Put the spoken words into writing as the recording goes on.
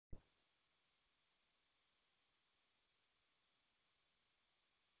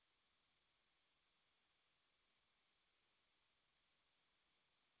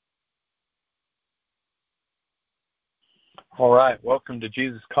All right, welcome to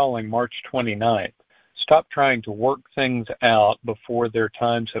Jesus Calling, March 29th. Stop trying to work things out before their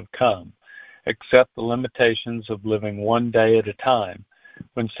times have come. Accept the limitations of living one day at a time.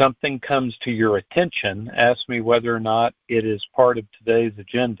 When something comes to your attention, ask me whether or not it is part of today's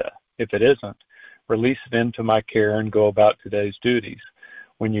agenda. If it isn't, release it into my care and go about today's duties.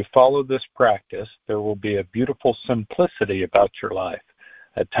 When you follow this practice, there will be a beautiful simplicity about your life,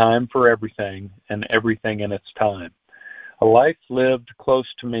 a time for everything and everything in its time. A life lived close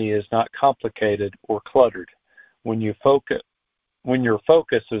to me is not complicated or cluttered. When your focus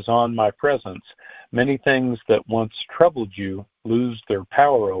is on my presence, many things that once troubled you lose their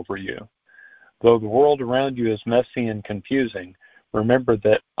power over you. Though the world around you is messy and confusing, remember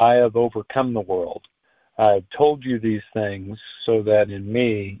that I have overcome the world. I have told you these things so that in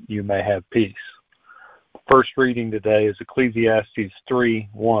me you may have peace. First reading today is Ecclesiastes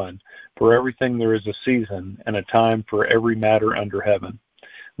 3:1. For everything there is a season and a time for every matter under heaven.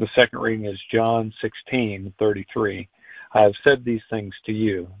 The second reading is John 16:33. I have said these things to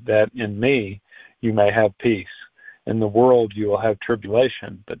you, that in me you may have peace. In the world you will have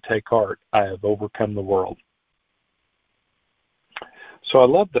tribulation, but take heart, I have overcome the world. So I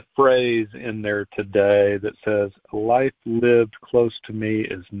love the phrase in there today that says, a life lived close to me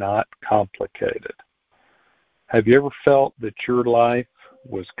is not complicated. Have you ever felt that your life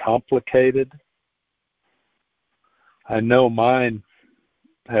was complicated? I know mine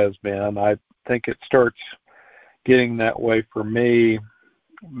has been. I think it starts getting that way for me,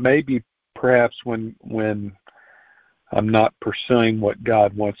 maybe perhaps when I'm not pursuing what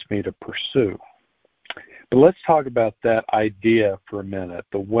God wants me to pursue. But let's talk about that idea for a minute,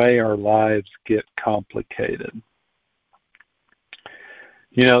 the way our lives get complicated.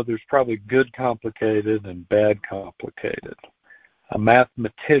 You know, there's probably good complicated and bad complicated. A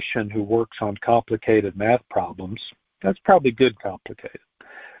mathematician who works on complicated math problems, that's probably good complicated.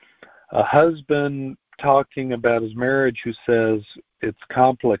 A husband talking about his marriage who says it's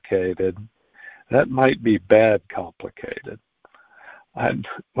complicated, that might be bad complicated.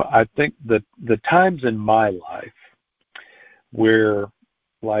 I think that the times in my life where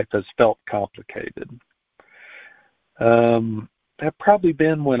life has felt complicated, have probably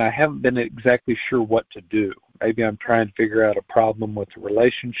been when I haven't been exactly sure what to do. Maybe I'm trying to figure out a problem with a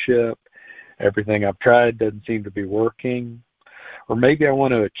relationship. Everything I've tried doesn't seem to be working. Or maybe I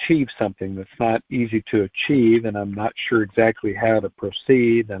want to achieve something that's not easy to achieve, and I'm not sure exactly how to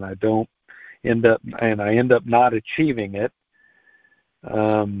proceed, and I end up not achieving it.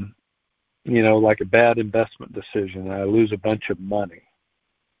 Like a bad investment decision, and I lose a bunch of money.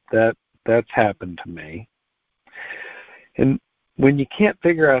 That's happened to me. And when you can't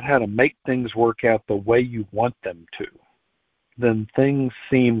figure out how to make things work out the way you want them to, then things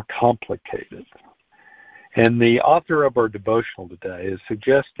seem complicated. And the author of our devotional today is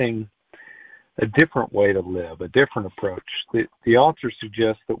suggesting a different way to live, a different approach. The author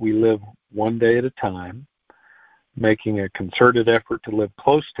suggests that we live one day at a time, making a concerted effort to live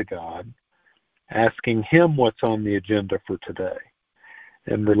close to God, asking Him what's on the agenda for today,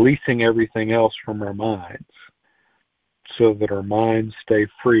 and releasing everything else from our minds, so that our minds stay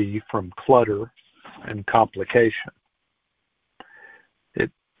free from clutter and complication.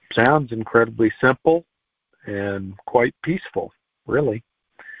 It sounds incredibly simple and quite peaceful, really.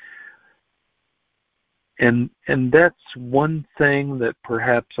 And that's one thing that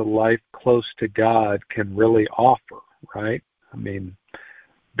perhaps a life close to God can really offer, right? I mean,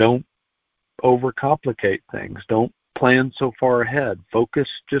 don't overcomplicate things. Don't plan so far ahead. Focus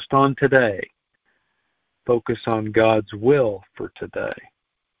just on today. Focus on God's will for today.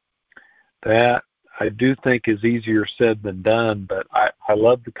 That, I do think, is easier said than done, but I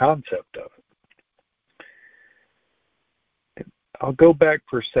love the concept of it. I'll go back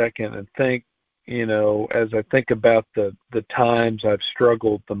for a second and think, as I think about the times I've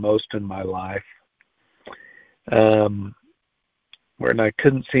struggled the most in my life, when I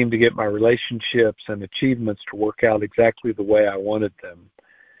couldn't seem to get my relationships and achievements to work out exactly the way I wanted them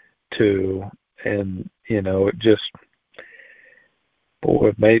to. And, it just,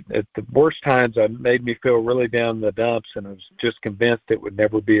 at the worst times, it made me feel really down in the dumps, and I was just convinced it would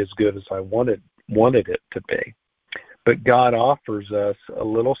never be as good as I wanted it to be. But God offers us a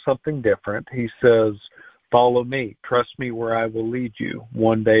little something different. He says, follow me, trust me where I will lead you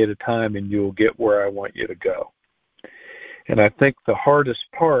one day at a time, and you will get where I want you to go. And I think the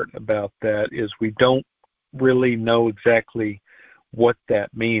hardest part about that is we don't really know exactly what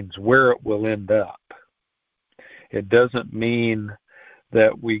that means, where it will end up. It doesn't mean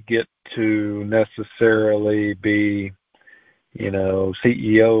that we get to necessarily be,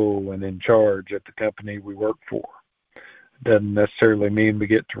 CEO and in charge at the company we work for. Doesn't necessarily mean we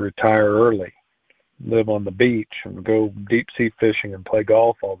get to retire early, live on the beach and go deep sea fishing and play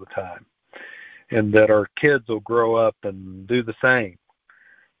golf all the time. And that our kids will grow up and do the same,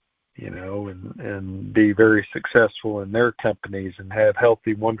 and be very successful in their companies and have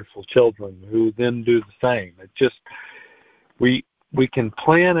healthy, wonderful children who then do the same. It just, we can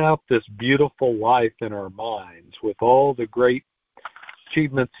plan out this beautiful life in our minds with all the great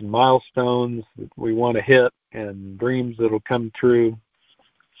achievements and milestones that we want to hit and dreams that will come true.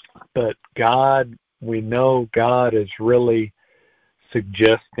 But God, we know God is really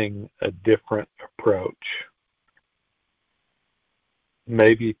suggesting a different approach.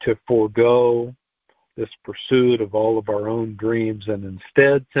 Maybe to forego this pursuit of all of our own dreams and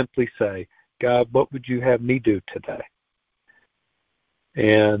instead simply say, God, what would you have me do today?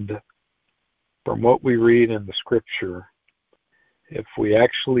 And from what we read in the scripture, if we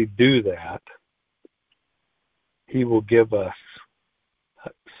actually do that, He will give us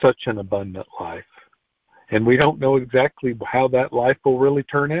such an abundant life. And we don't know exactly how that life will really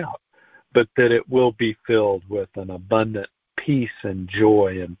turn out, but that it will be filled with an abundant peace and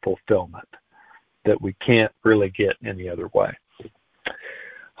joy and fulfillment that we can't really get any other way.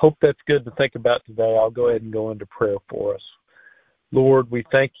 Hope that's good to think about today. I'll go ahead and go into prayer for us. Lord, we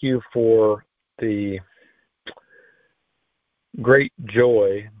thank you for the great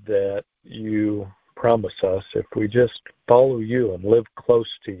joy that you promise us if we just follow you and live close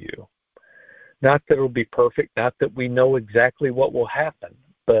to you. Not that it will be perfect, not that we know exactly what will happen,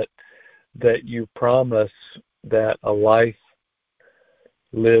 but that you promise that a life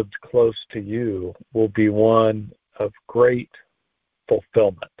lived close to you will be one of great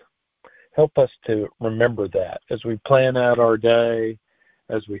fulfillment. Help us to remember that as we plan out our day,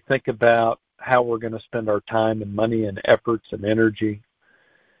 as we think about how we're going to spend our time and money and efforts and energy.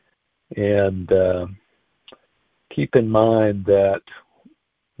 And keep in mind that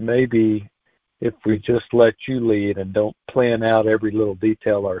maybe if we just let you lead and don't plan out every little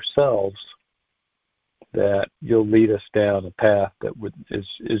detail ourselves, that you'll lead us down a path that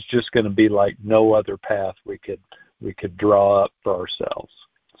is just going to be like no other path we could draw up for ourselves.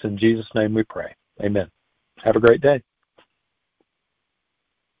 It's in Jesus' name we pray. Amen. Have a great day.